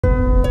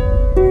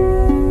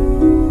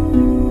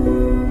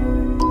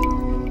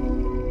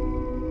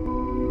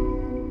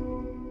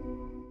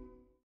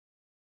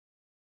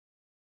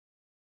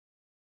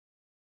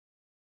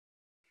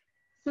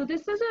So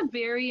this is a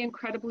very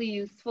incredibly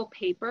useful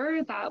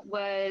paper that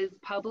was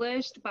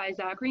published by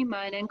Zachary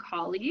Munn and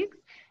colleagues,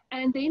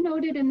 and they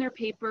noted in their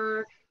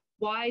paper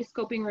why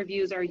scoping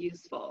reviews are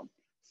useful.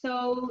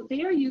 So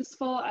they are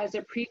useful as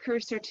a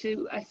precursor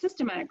to a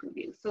systematic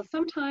review. So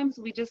sometimes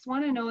we just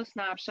want to know a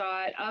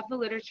snapshot of the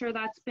literature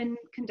that's been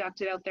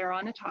conducted out there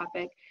on a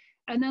topic,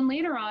 and then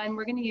later on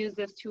we're going to use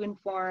this to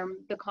inform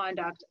the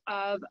conduct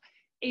of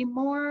a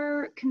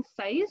more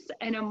concise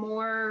and a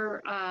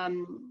more,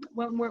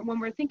 when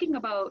we're thinking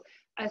about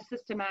a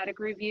systematic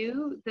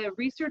review, the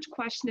research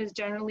question is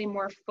generally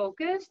more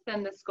focused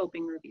than the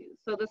scoping review.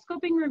 So the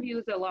scoping review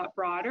is a lot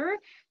broader.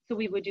 So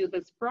we would do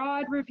this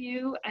broad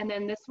review, and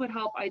then this would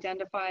help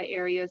identify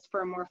areas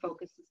for more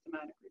focused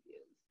systematic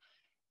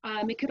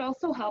reviews. It could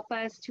also help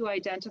us to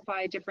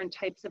identify different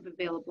types of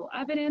available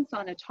evidence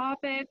on a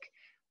topic,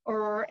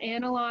 or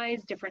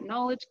analyze different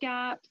knowledge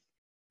gaps,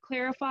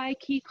 clarify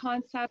key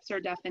concepts or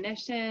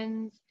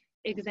definitions,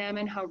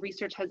 examine how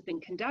research has been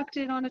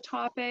conducted on a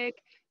topic,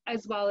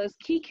 as well as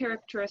key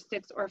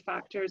characteristics or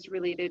factors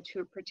related to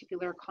a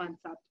particular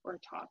concept or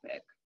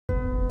topic.